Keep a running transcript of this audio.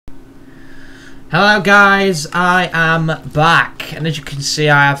Hello guys, I am back, and as you can see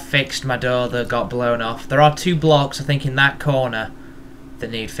I have fixed my door that got blown off. There are 2 blocks I think in that corner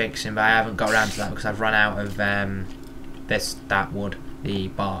that need fixing, but I haven't got around to that because I've run out of that wood, the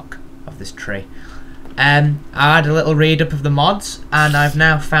bark of this tree. I had a little read up of the mods, and I've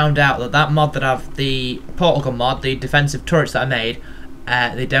now found out that that mod that I've, the portal gun mod, the defensive turrets that I made,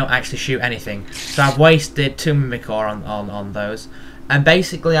 they don't actually shoot anything. So I've wasted 2 Mimicore on those, and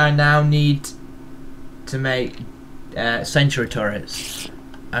basically I now need to make sentry turrets.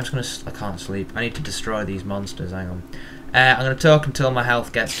 I can't sleep. I need to destroy these monsters. Hang on. I'm gonna talk until my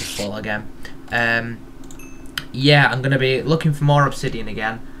health gets to full again. Yeah, I'm gonna be looking for more obsidian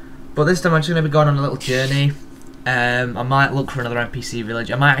again, but this time I'm just gonna be going on a little journey. I might look for another NPC village.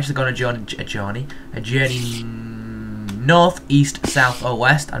 I might actually go on a journey north, east, south, or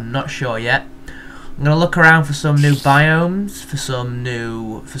west. I'm not sure yet. I'm gonna look around for some new biomes, for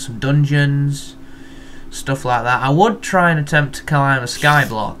some dungeons, stuff like that. I would try and attempt to climb a sky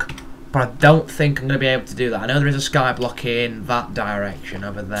block, but I don't think I'm going to be able to do that. I know there is a sky block in that direction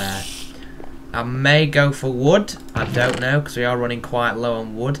over there. I may go for wood. I don't know, because we are running quite low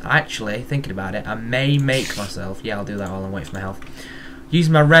on wood. Actually, thinking about it, I may make myself... Yeah, I'll do that while I'm waiting for my health.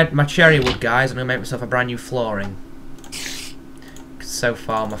 Using my cherry wood, guys, I'm going to make myself a brand new flooring. So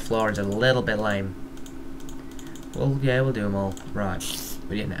far, my flooring's a little bit lame. Well, yeah, we'll do them all. Right.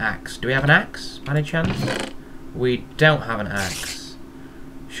 We need an axe. Do we have an axe, by any chance? We don't have an axe.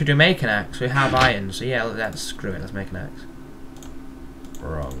 Should we make an axe? We have iron, so yeah, screw it, let's make an axe.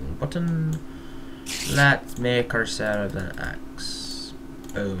 Wrong button. Let's make ourselves an axe.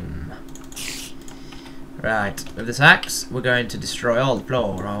 Boom. Right, with this axe, we're going to destroy all the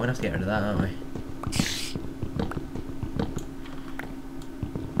floor. Oh, we're going to have to get rid of that, aren't we?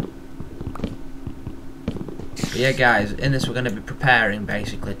 But yeah, guys, in this we're going to be preparing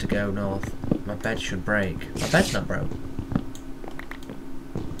basically to go north. My bed should break. My bed's not broke.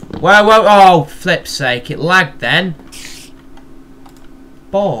 Whoa, whoa, oh, flip's sake, it lagged then.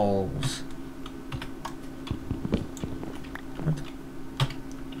 Balls. What?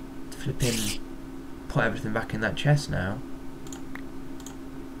 Flipping put everything back in that chest now.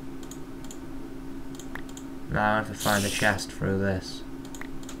 Now I have to find the chest through this.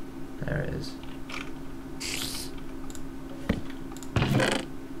 There it is.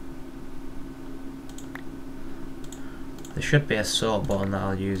 There should be a sort button that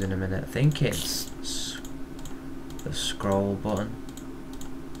I'll use in a minute. I think it's the scroll button.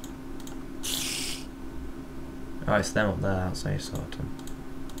 Oh, it's them up there. I'll say sort them.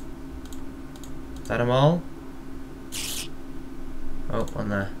 Is that them all? Oh, one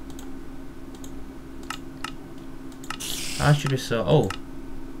there. That should be so. Oh,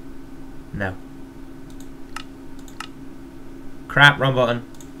 no. Crap, wrong button.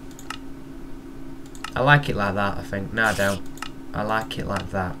 I like it like that, I think. No, I don't. I like it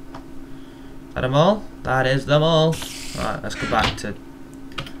like that. Is that them all? That is them all. Right, let's go back to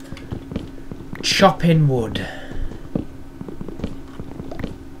chopping wood.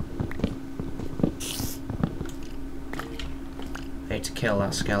 I need to kill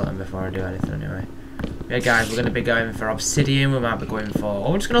that skeleton before I do anything anyway. Yeah, guys, we're going to be going for obsidian. We might be going for...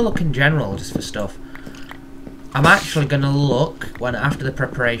 Oh, we're just going to look in general just for stuff. I'm actually going to look, after the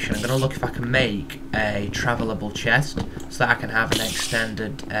preparation, I'm going to look if I can make a travelable chest so that I can have an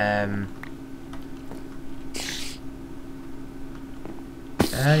extended, any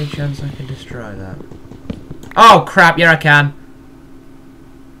chance I can destroy that? Oh crap, yeah I can!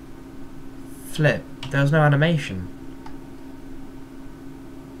 Flip, there was no animation.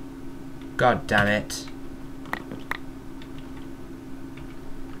 God damn it.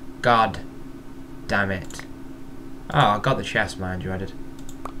 God damn it. Oh, I got the chest, mind you, I did.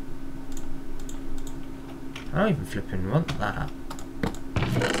 I don't even flipping want that.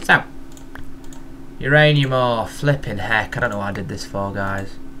 So, uranium ore, flipping heck. I don't know what I did this for,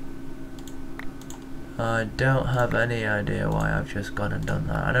 guys. I don't have any idea why I've just gone and done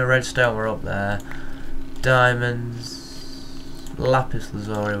that. I know redstone were up there. Diamonds, lapis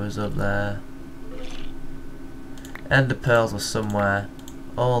lazuli was up there. Ender pearls were somewhere.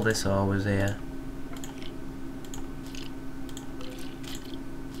 All this ore was here.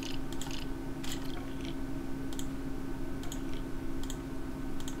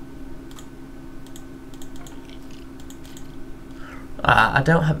 I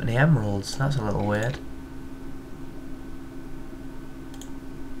don't have any emeralds. That's a little weird.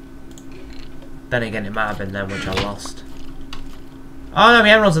 Then again, it might have been them which I lost. Oh no, my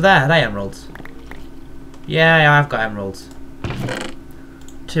emeralds are there. Are they emeralds? Yeah, I've got emeralds.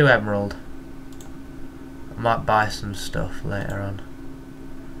 2 emerald. I might buy some stuff later on.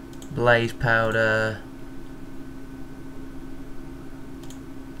 blaze powder.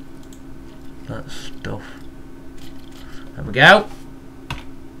 That stuff. There we go.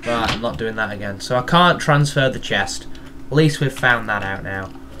 Right, I'm not doing that again. So I can't transfer the chest. At least we've found that out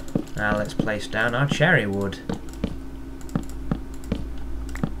now. Now let's place down our cherry wood.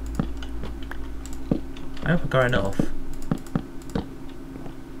 I hope I got enough.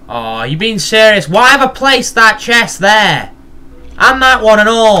 Oh, you being serious? Why have I placed that chest there? And that one and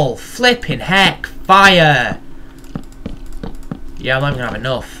all. Flipping heck. Fire. Yeah, I'm not gonna have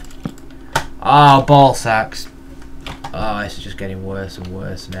enough. Oh, ball sacks. Oh, this is just getting worse and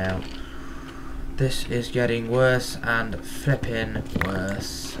worse now. This is getting worse and flipping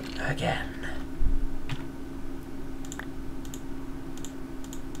worse again.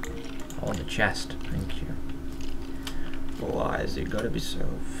 I want the chest, thank you. Why is it gotta be so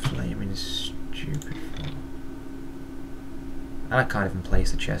flaming stupid for? And I can't even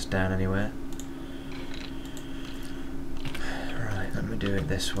place the chest down anywhere. Right, let me do it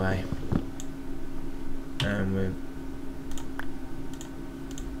this way. And we're...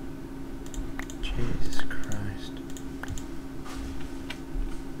 Jesus Christ.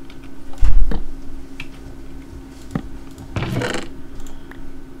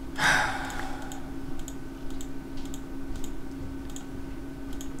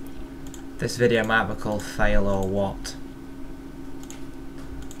 This video might be called Fail or What.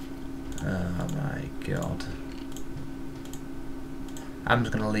 Oh my god. I'm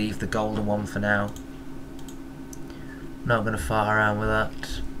just going to leave the golden one for now. Not going to fart around with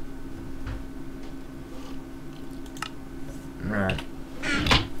that. Right.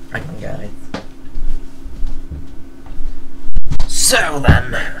 Hang on, guys. So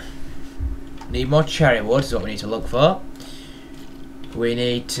then, need more cherry wood is what we need to look for. We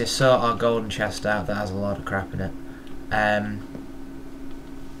need to sort our golden chest out. That has a lot of crap in it.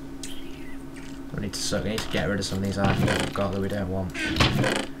 We need to get rid of some of these items that we've got that we don't want.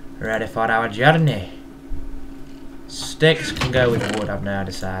 Ready for our journey. Sticks can go with wood, I've now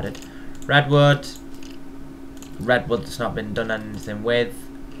decided. Redwood that's not been done anything with.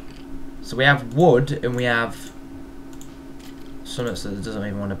 So we have wood and we have something that doesn't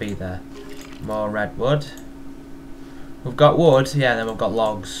even want to be there. More redwood. We've got wood, yeah, and then we've got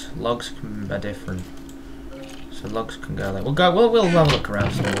logs. Logs are different. So logs can go there. We'll have a look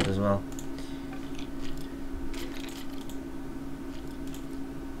around some wood as well.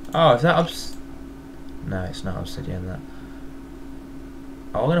 Oh, is that no, it's not obsidian, that.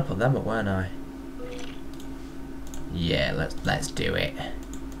 Oh, I'm gonna put them up, weren't I? Yeah, let's do it.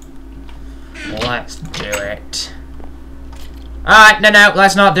 Let's do it. Alright, no,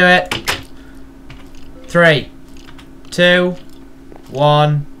 let's not do it. 3, 2,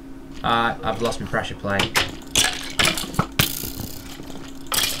 1. I've lost my pressure plate.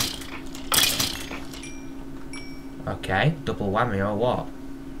 Okay, double whammy or what?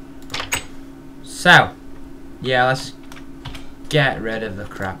 So, yeah, let's get rid of the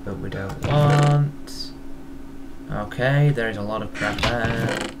crap that we don't want. Okay, there is a lot of crap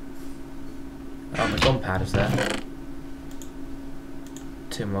there. Oh, my gunpowder's there.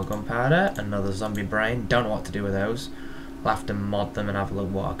 2 more gunpowder, another zombie brain. Don't know what to do with those. I'll have to mod them and have a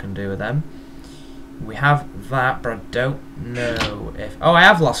look what I can do with them. We have that, but I don't know if... Oh, I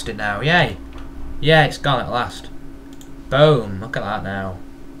have lost it now, yay! Yeah, it's gone at last. Boom, look at that now.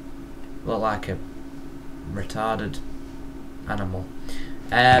 Look like a retarded animal.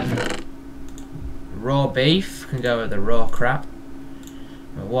 Raw beef can go with the raw crap.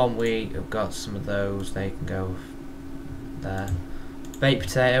 One week I've got some of those, they can go there. Baked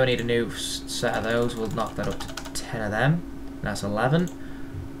potato, I need a new set of those. We'll knock that up to 10 of them. That's 11.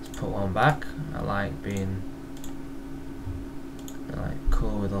 Let's put one back. I like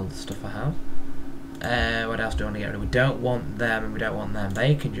cool with all the stuff I have. What else do I want to get rid of? We don't want them and we don't want them.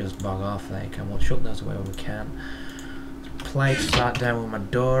 They can just bog off, they can. We'll chuck those away when we can. Place that down where my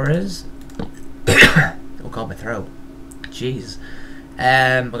door is. Oh god, my throat. Jeez.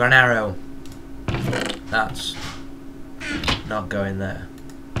 We've got an arrow. That's not going there.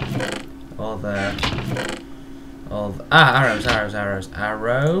 Or there. Arrows.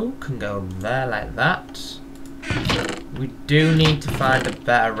 Arrow can go there like that. We do need to find a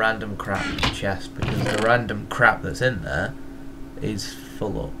better random crap chest because the random crap that's in there is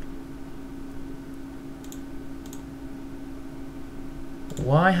full up.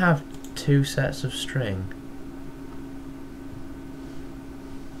 Why have 2 sets of string?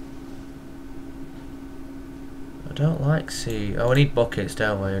 I don't like seed. Oh, we need buckets,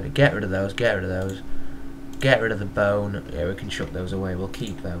 don't we? Get rid of those. Get rid of those. Get rid of the bone. Yeah, we can chuck those away. We'll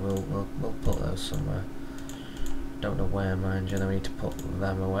keep them. We'll put those somewhere. Don't know where, mind you. Then we need to put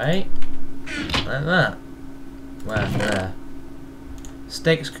them away. Like that. Where? There.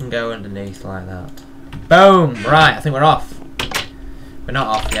 Sticks can go underneath like that. Boom! Right, I think we're off. We're not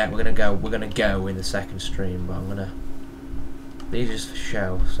off yet. We're gonna go in the second stream, but I'm gonna. These are just for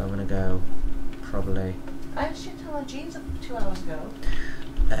show, so I'm gonna go probably. I just checked all our jeans up 2 hours ago.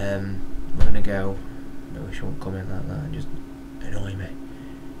 We're gonna go. No, she won't come in like that and just annoy me.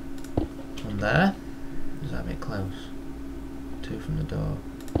 One there. Is that a bit close? 2 from the door.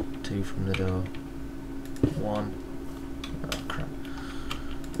 2 from the door. 1. Oh crap.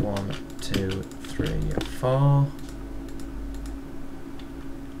 1, 2, 3, 4.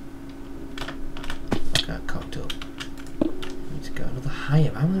 I got cocked up. Need to go another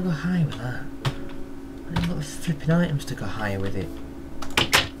higher. I'm gonna go higher with that. I haven't got the flipping items to go higher with it.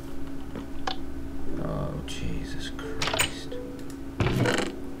 Oh Jesus Christ.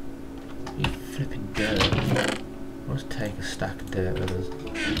 You flipping dirt. Let's take a stack of dirt with us.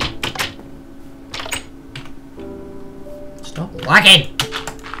 Stop lagging!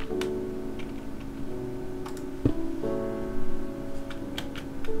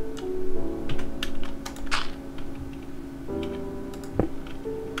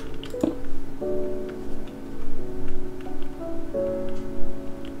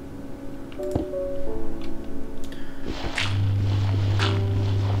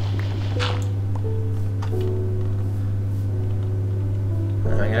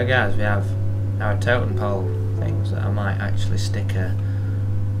 Guys, we have our totem pole things that I might actually stick a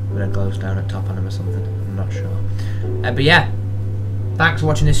bit of glowstone at top on them or something. I'm not sure. But yeah, thanks for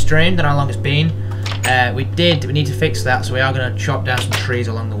watching this stream. Don't know how long it's been. We need to fix that, so we are going to chop down some trees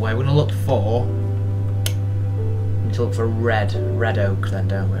along the way. We're going to look for. We need to look for red oak then,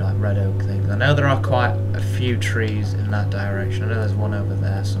 don't we? Like red oak things. I know there are quite a few trees in that direction. I know there's one over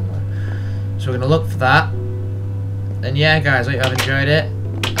there somewhere. So we're going to look for that. And yeah, guys, I hope you have enjoyed it.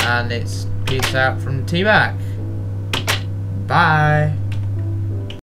 And it's peace out from T.B.A.C. Bye.